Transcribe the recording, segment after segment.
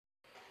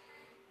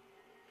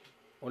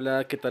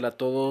Hola, ¿qué tal a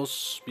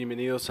todos?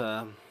 Bienvenidos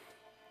a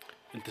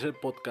el tercer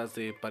podcast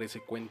de Parece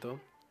Cuento.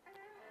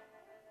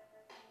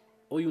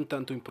 Hoy un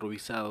tanto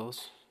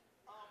improvisados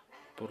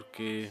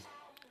porque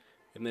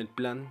en el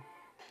plan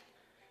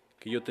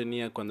que yo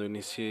tenía cuando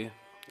inicié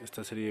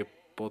esta serie de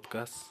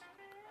podcasts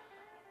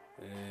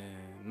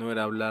no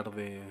era hablar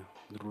de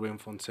Rubem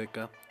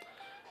Fonseca,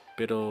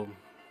 pero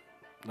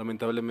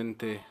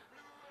lamentablemente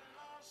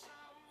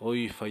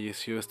hoy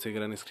falleció este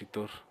gran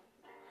escritor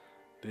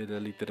de la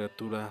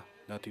literatura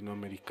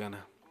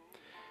latinoamericana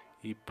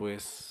y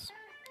pues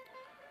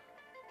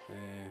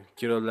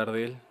quiero hablar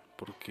de él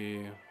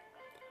porque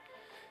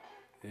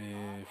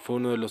fue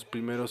uno de los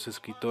primeros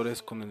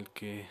escritores con el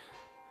que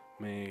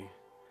me,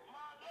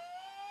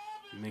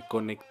 me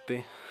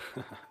conecté,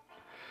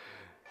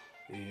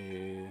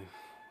 eh,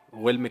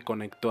 o él me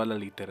conectó a la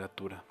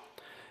literatura.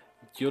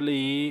 Yo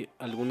leí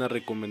alguna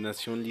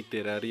recomendación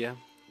literaria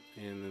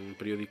en un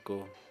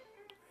periódico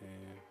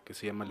que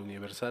se llama El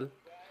Universal.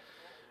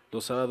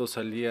 Los sábados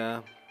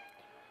salía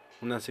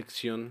una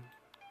sección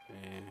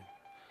eh,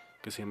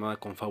 que se llamaba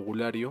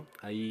Confabulario.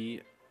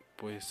 Ahí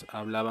pues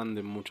hablaban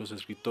de muchos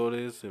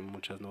escritores, de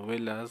muchas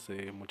novelas,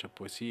 de mucha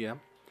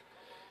poesía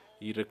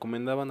y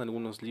recomendaban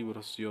algunos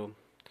libros.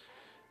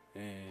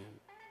 Eh,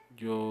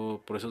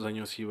 yo por esos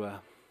años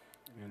iba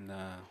en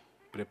la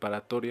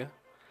preparatoria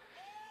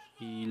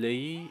y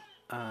leí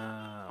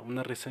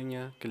una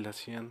reseña que le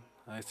hacían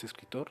a este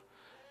escritor.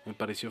 Me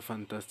pareció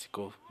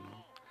fantástico,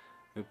 ¿no?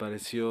 Me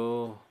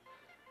pareció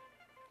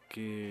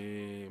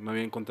que me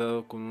había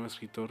encontrado con un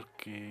escritor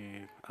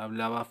que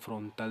hablaba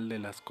frontal de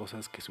las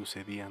cosas que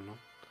sucedían, ¿no?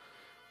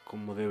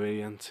 Como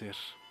deberían ser.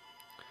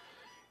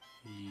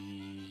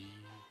 Y,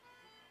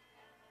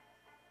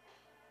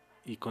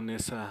 y con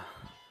esa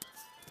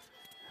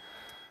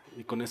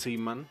y con ese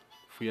imán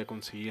fui a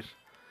conseguir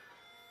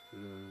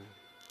eh,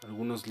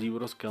 algunos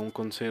libros que aún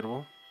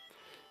conservo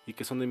y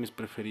que son de mis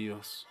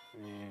preferidos.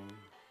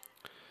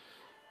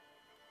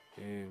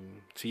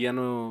 Si ya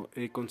no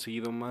he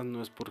conseguido más,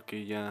 no es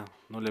porque ya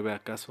no le vea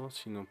caso,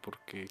 sino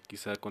porque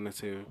quizá con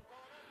ese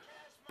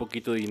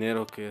poquito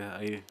dinero que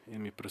hay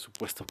en mi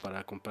presupuesto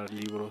para comprar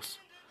libros,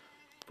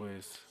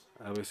 pues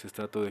a veces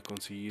trato de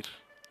conseguir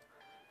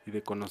y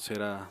de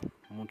conocer a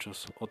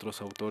muchos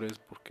otros autores,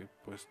 porque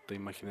pues te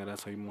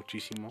imaginarás hay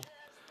muchísimo.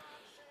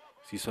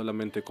 Si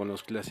solamente con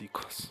los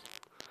clásicos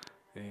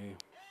eh,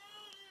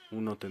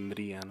 uno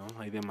tendría, ¿no?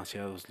 Hay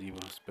demasiados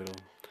libros, pero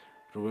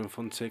Rubem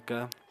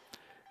Fonseca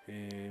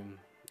eh,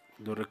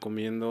 lo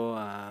recomiendo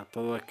a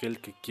todo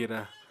aquel que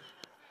quiera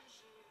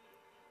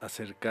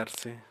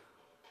acercarse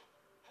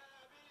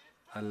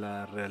a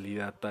la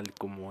realidad tal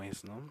como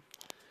es, ¿no?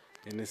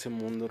 En ese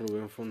mundo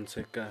Rubén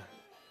Fonseca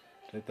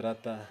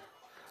retrata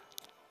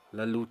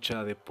la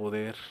lucha de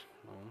poder,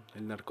 ¿no?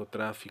 El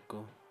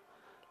narcotráfico,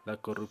 la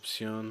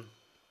corrupción,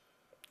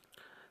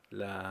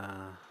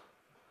 la,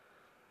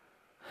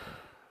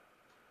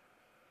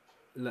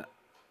 la,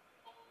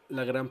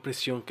 la gran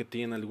presión que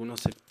tienen algunos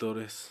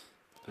sectores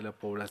de la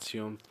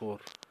población por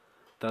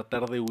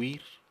tratar de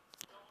huir,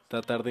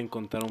 tratar de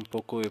encontrar un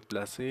poco de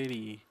placer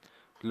y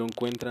lo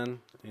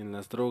encuentran en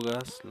las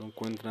drogas, lo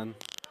encuentran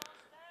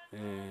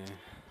eh,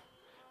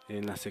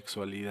 en la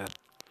sexualidad.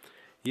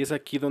 Y es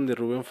aquí donde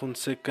Rubén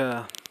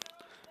Fonseca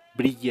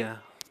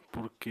brilla,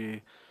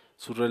 porque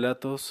sus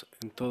relatos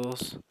en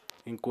todos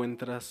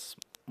encuentras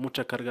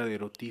mucha carga de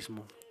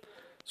erotismo.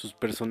 Sus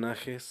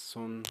personajes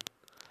son,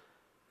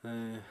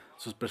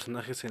 sus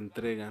personajes se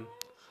entregan,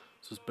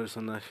 sus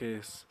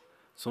personajes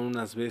son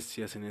unas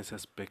bestias en ese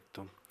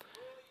aspecto.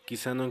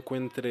 Quizá no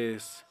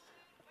encuentres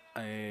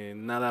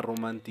nada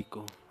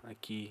romántico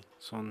aquí,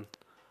 son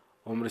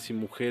hombres y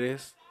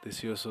mujeres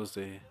deseosos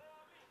de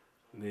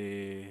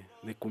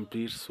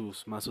cumplir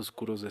sus más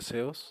oscuros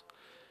deseos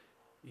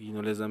y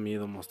no les da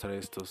miedo mostrar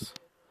estos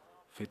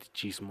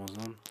fetichismos,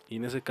 ¿no? Y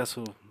en ese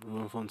caso,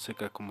 Rubén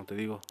Fonseca, como te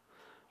digo,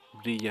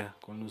 brilla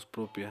con luz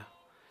propia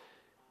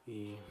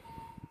y,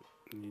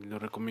 y lo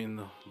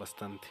recomiendo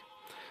bastante.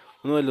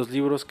 Uno de los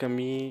libros que a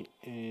mí,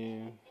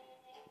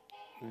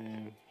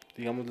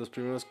 digamos, los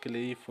primeros que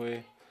leí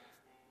fue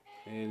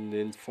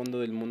el Fondo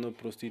del Mundo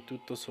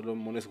Prostituto, solo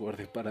amores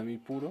guardé para mí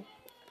puro.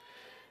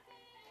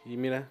 Y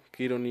mira,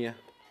 qué ironía,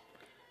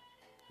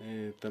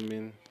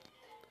 también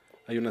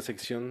hay una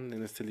sección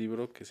en este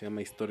libro que se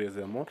llama Historias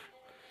de Amor,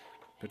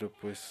 pero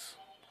pues,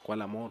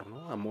 ¿cuál amor,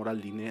 no? Amor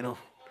al dinero,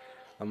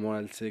 amor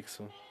al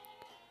sexo,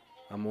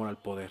 amor al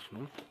poder,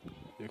 ¿no?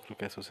 Yo creo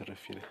que a eso se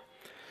refiere.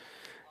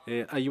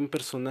 Hay un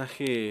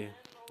personaje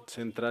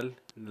central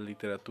en la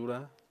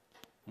literatura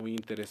muy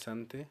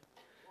interesante,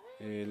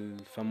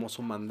 el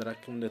famoso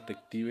Mandrake, un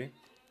detective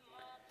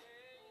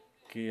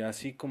que eh,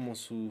 así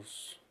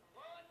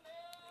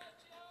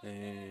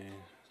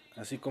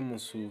como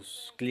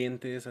sus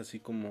clientes,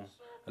 así como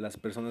a las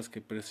personas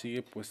que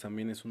persigue, pues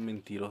también es un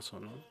mentiroso,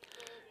 ¿no?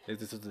 Es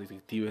de esos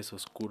detectives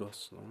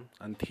oscuros, ¿no?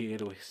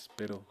 Antihéroes,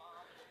 pero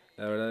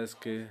la verdad es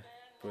que,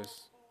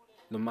 pues,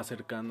 lo más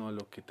cercano a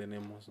lo que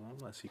tenemos, ¿no?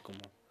 Así como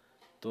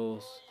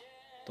todos,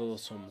 todos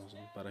somos,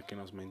 ¿no? Para que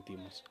nos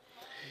mentimos.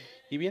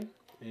 Y bien,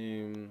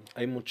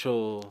 Hay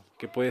mucho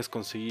que puedes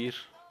conseguir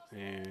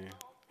eh,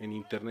 en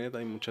internet,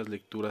 hay muchas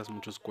lecturas,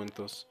 muchos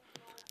cuentos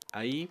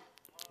ahí,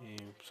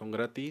 son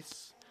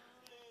gratis.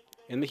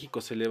 En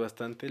México se lee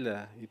bastante.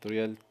 La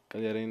editorial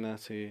Calle Arena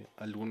hace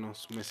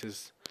algunos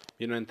meses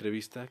vi una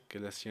entrevista que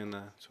le hacían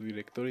a su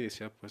director y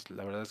decía, pues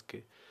la verdad es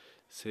que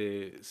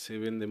se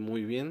vende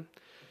muy bien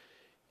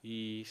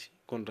y sí,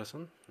 con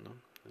razón, ¿no?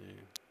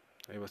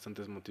 Hay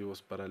bastantes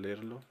motivos para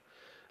leerlo.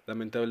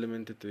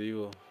 Lamentablemente te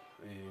digo,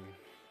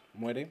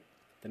 muere,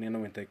 tenía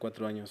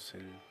 94 años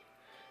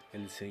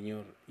el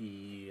señor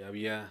y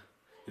había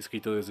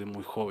escrito desde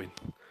muy joven.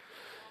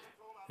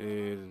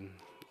 Eh,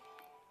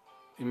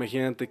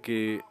 Imagínate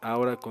que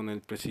ahora con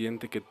el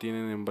presidente que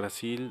tienen en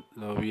Brasil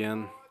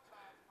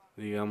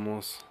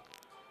digamos,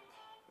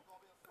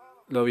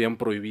 lo habían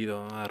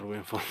prohibido a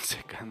Rubem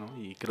Fonseca, ¿no?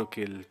 Y creo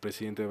que el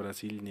presidente de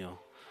Brasil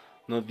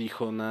no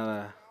dijo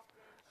nada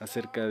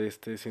acerca de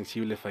este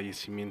sensible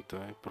fallecimiento,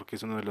 porque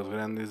es uno de los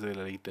grandes de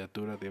la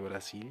literatura de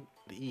Brasil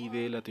y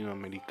de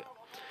Latinoamérica.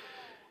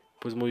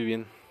 Pues muy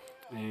bien,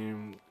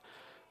 eh,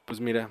 pues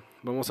mira,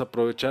 vamos a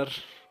aprovechar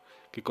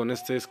que con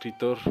este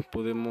escritor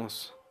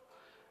podemos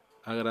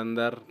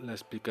agrandar la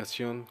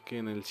explicación que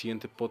en el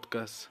siguiente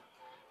podcast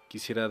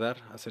quisiera dar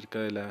acerca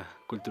de la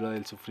cultura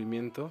del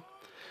sufrimiento.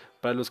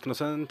 Para los que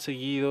nos han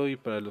seguido y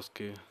para los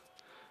que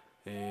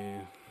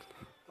eh,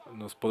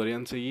 nos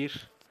podrían seguir,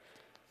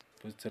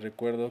 pues te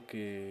recuerdo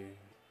que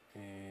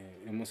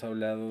hemos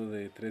hablado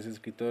de 3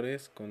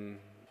 escritores con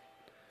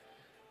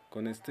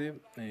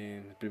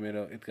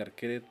primero Edgar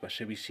Keret,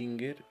 Bashevi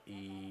Singer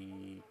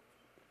y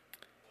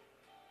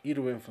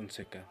Rubem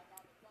Fonseca.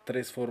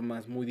 3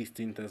 formas muy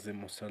distintas de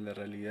mostrar la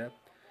realidad,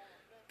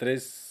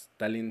 3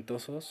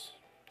 talentosos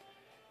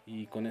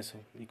y con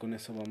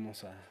eso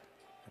vamos a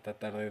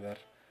tratar de dar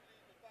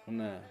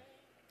una,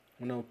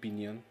 una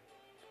opinión,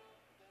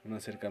 un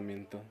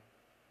acercamiento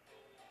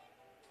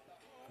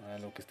a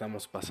lo que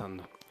estamos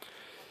pasando.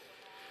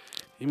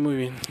 Y muy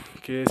bien,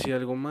 ¿quería decir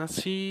algo más?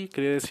 Sí,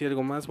 quería decir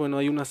algo más. Bueno,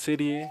 hay una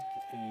serie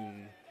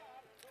en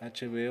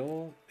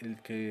HBO,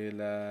 el que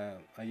la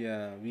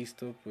haya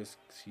visto, pues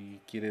si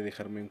quiere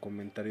dejarme un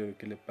comentario de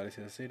qué le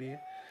parece la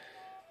serie.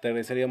 Te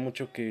agradecería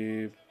mucho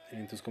que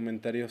en tus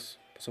comentarios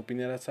pues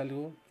opinaras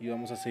algo y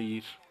vamos a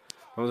seguir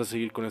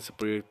con este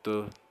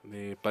proyecto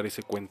de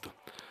Parece Cuento.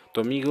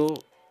 Tu amigo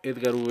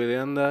Edgar V de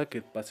Anda,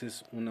 que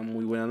pases una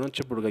muy buena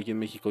noche, porque aquí en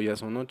México ya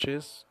son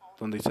noches,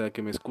 donde sea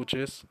que me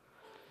escuches,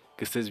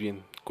 que estés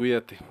bien,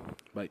 cuídate,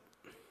 bye.